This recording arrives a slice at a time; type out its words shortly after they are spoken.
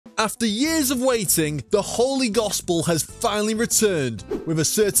After years of waiting, the Holy Gospel has finally returned with a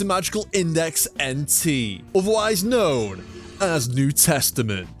certain magical index NT, otherwise known as New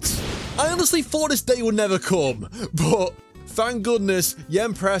Testament. I honestly thought this day would never come, but thank goodness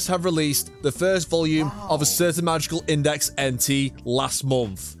Yen Press have released the first volume of a certain magical index NT last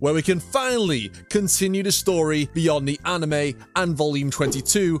month, where we can finally continue the story beyond the anime and volume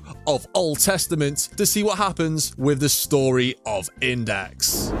 22 of Old Testament to see what happens with the story of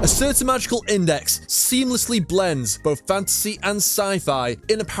Index. A certain magical index seamlessly blends both fantasy and sci-fi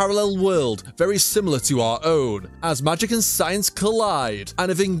in a parallel world very similar to our own, as magic and science collide and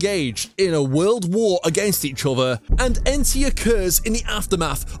have engaged in a world war against each other, and NT occurs in the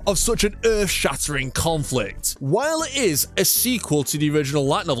aftermath of such an earth-shattering conflict. While it is a sequel to the original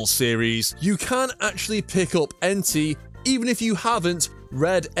light novel series, you can actually pick up NT even if you haven't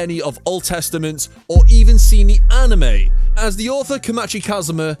read any of Old Testament or even seen the anime, as the author Kamachi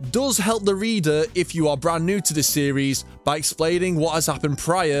Kazuma does help the reader if you are brand new to the series by explaining what has happened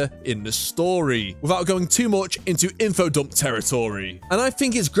prior in the story, without going too much into info dump territory. And I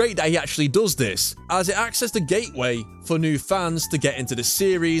think it's great that he actually does this, as it acts as the gateway for new fans to get into the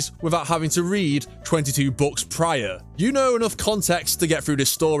series without having to read 22 books prior. You know enough context to get through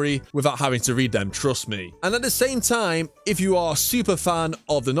this story without having to read them, trust me. And at the same time, if you are a super fan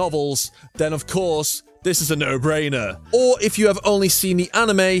of the novels, then of course, this is a no-brainer. Or if you have only seen the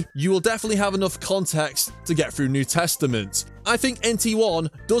anime, you will definitely have enough context to get through New Testament. I think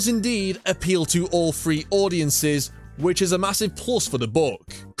NT1 does indeed appeal to all three audiences, which is a massive plus for the book.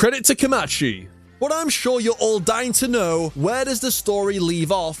 Credit to Kamachi. But I'm sure you're all dying to know, where does the story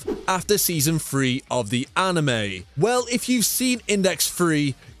leave off after season 3 of the anime? Well, if you've seen Index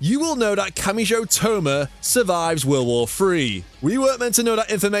 3, you will know that Kamijo Toma survives World War III. We weren't meant to know that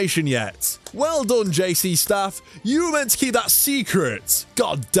information yet. Well done, JC staff. You were meant to keep that secret.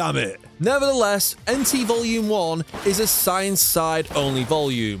 God damn it. Nevertheless, NT Volume 1 is a science side only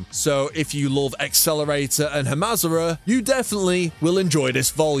volume, so if you love Accelerator and Hamazura, you definitely will enjoy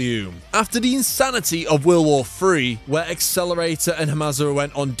this volume. After the insanity of World War III, where Accelerator and Hamazura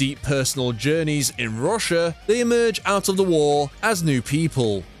went on deep personal journeys in Russia, they emerge out of the war as new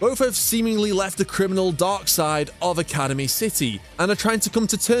people. Both have seemingly left the criminal dark side of Academy City and are trying to come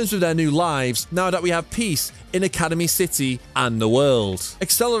to terms with their new lives now that we have peace in Academy City and the world.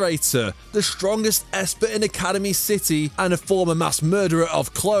 Accelerator, the strongest esper in Academy City and a former mass murderer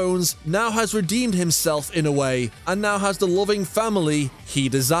of clones, now has redeemed himself in a way and now has the loving family he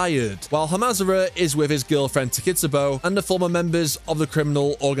desired, while Hamazura is with his girlfriend Takitsubo and the former members of the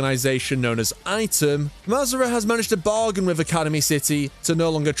criminal organization known as Item. Hamazura has managed to bargain with Academy City to no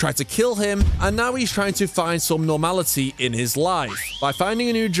longer try to kill him, and now he's trying to find some normality in his life by finding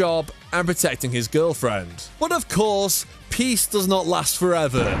a new job and protecting his girlfriend. But of course, peace does not last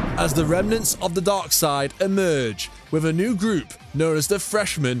forever, as the remnants of the dark side emerge with a new group known as the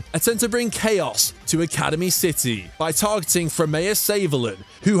Freshmen, attempt to bring chaos to Academy City by targeting Fremeia Saverlin,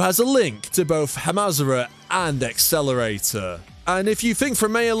 who has a link to both Hamazura and Accelerator. And if you think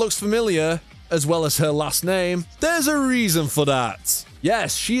Fremeia looks familiar, as well as her last name, there's a reason for that.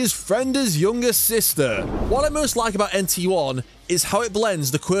 Yes, she is Frenda's younger sister. What I most like about NT1 is how it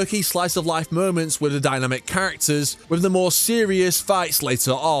blends the quirky slice of life moments with the dynamic characters with the more serious fights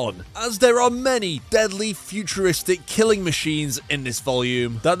later on, as there are many deadly futuristic killing machines in this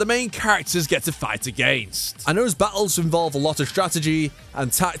volume that the main characters get to fight against. And those battles involve a lot of strategy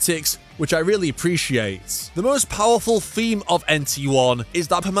and tactics, which I really appreciate. The most powerful theme of NT1 is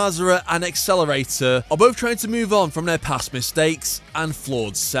that Hamazura and Accelerator are both trying to move on from their past mistakes and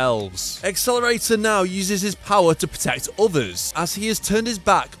flawed selves. Accelerator now uses his power to protect others, as he has turned his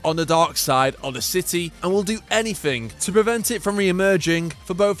back on the dark side of the city and will do anything to prevent it from re-emerging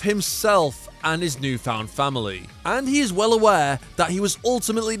for both himself and his newfound family. And he is well aware that he was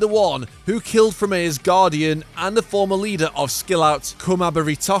ultimately the one who killed Fremeia's guardian and the former leader of Skill Out,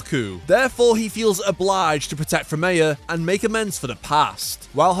 Kumabaritoku. Therefore, he feels obliged to protect Fremeia and make amends for the past,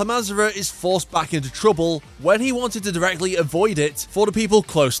 while Hamazura is forced back into trouble when he wanted to directly avoid it for the people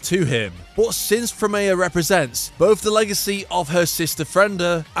close to him. But since Fremeia represents both the legacy of her sister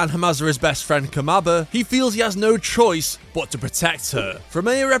Frenda and Hamazura's best friend Kamaba, he feels he has no choice but to protect her.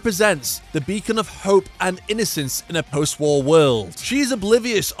 Fremeia represents the beacon of hope and innocence in a post-war world. She is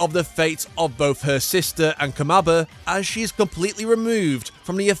oblivious of the fate of both her sister and Kamaba, as she is completely removed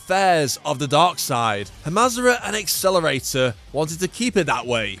from the affairs of the dark side. Hamazura and Accelerator wanted to keep it that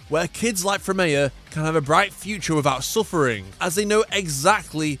way, where kids like Fremeia can have a bright future without suffering, as they know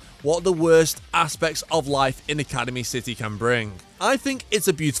exactly what the worst aspects of life in Academy City can bring. I think it's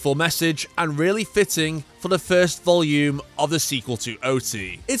a beautiful message and really fitting for the first volume of the sequel to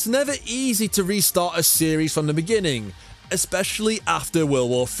OT. It's never easy to restart a series from the beginning, especially after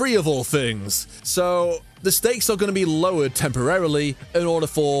World War III of all things. So the stakes are going to be lowered temporarily in order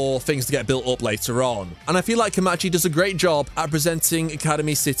for things to get built up later on. And I feel like Kamachi does a great job at presenting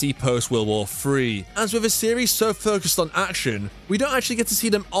Academy City post-World War III. As with a series so focused on action, we don't actually get to see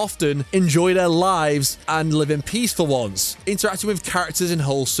them often enjoy their lives and live in peace for once, interacting with characters in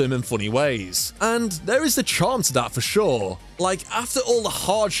wholesome and funny ways. And there is the charm to that for sure. Like, after all the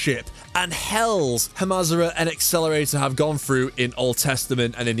hardship and hells Hamazura and Accelerator have gone through in Old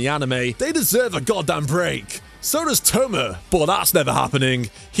Testament and in the anime, they deserve a goddamn break. So does Toma, but that's never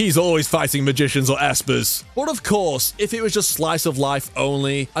happening. He's always fighting magicians or espers. But of course, if it was just slice of life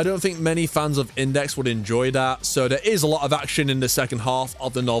only, I don't think many fans of Index would enjoy that, so there is a lot of action in the second half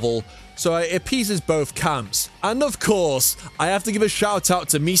of the novel, so it appeases both camps. And of course, I have to give a shout out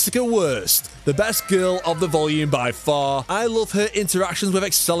to Misaka Worst, the best girl of the volume by far. I love her interactions with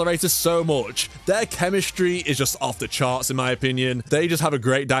Accelerator so much. Their chemistry is just off the charts in my opinion. They just have a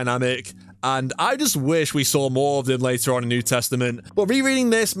great dynamic, and I just wish we saw more of them later on in New Testament, but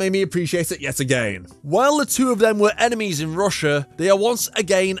rereading this made me appreciate it yet again. While the two of them were enemies in Russia, they are once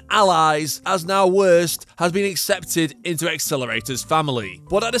again allies, as now Worst has been accepted into Accelerator's family.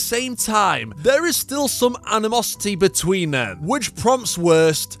 But at the same time, there is still some animosity between them, which prompts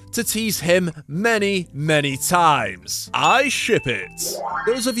Worst to tease him many, many times. I ship it.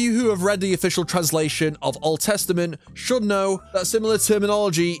 Those of you who have read the official translation of Old Testament should know that similar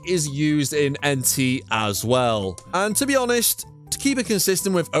terminology is used in NT as well. And to be honest, to keep it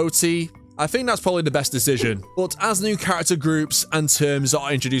consistent with OT, I think that's probably the best decision. But as new character groups and terms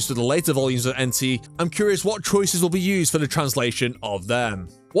are introduced to the later volumes of NT, I'm curious what choices will be used for the translation of them.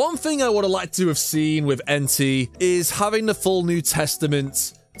 One thing I would have liked to have seen with NT is having the full New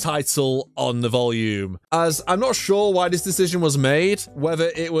Testament title on the volume, as I'm not sure why this decision was made,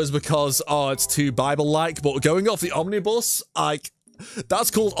 whether it was because, oh, it's too Bible-like, but going off the omnibus, like, that's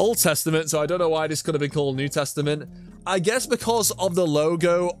called Old Testament, so I don't know why this could have been called New Testament. I guess because of the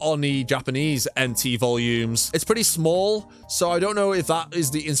logo on the Japanese NT volumes. It's pretty small, so I don't know if that is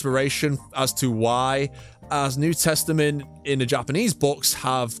the inspiration as to why, as New Testament in the Japanese books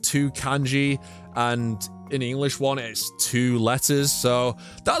have 2 kanji, and in the English one it's 2 letters, so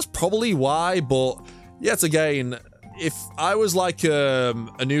that's probably why. But yet again, if I was like a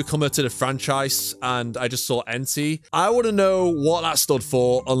newcomer to the franchise and I just saw NT, I wouldn't know what that stood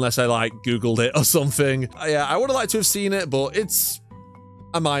for unless I like Googled it or something. Yeah, I would have liked to have seen it, but it's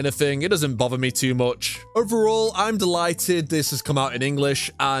a minor thing. It doesn't bother me too much. Overall, I'm delighted this has come out in English,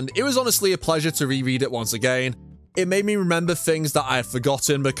 and it was honestly a pleasure to reread it once again. It made me remember things that I had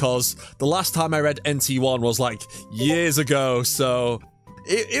forgotten, because the last time I read NT1 was like years ago, so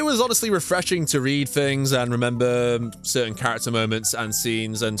it was honestly refreshing to read things and remember certain character moments and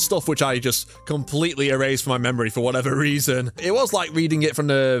scenes and stuff which I just completely erased from my memory for whatever reason. It was like reading it from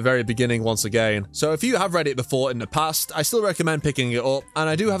the very beginning once again. So if you have read it before in the past, I still recommend picking it up, and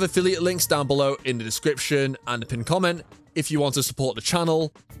I do have affiliate links down below in the description and the pinned comment if you want to support the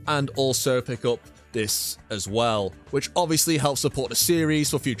channel and also pick up this as well, which obviously helps support the series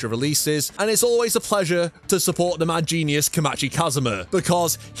for future releases. And it's always a pleasure to support the mad genius Kamachi Kazuma,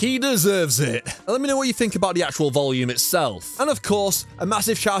 because he deserves it. And let me know what you think about the actual volume itself. And of course, a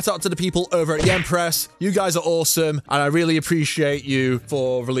massive shout out to the people over at the Empress. You guys are awesome, and I really appreciate you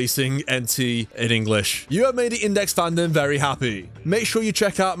for releasing NT in English. You have made the Index fandom very happy. Make sure you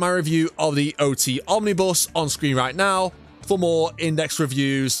check out my review of the OT Omnibus on screen right now for more Index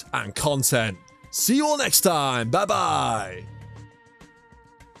reviews and content. See you all next time. Bye bye.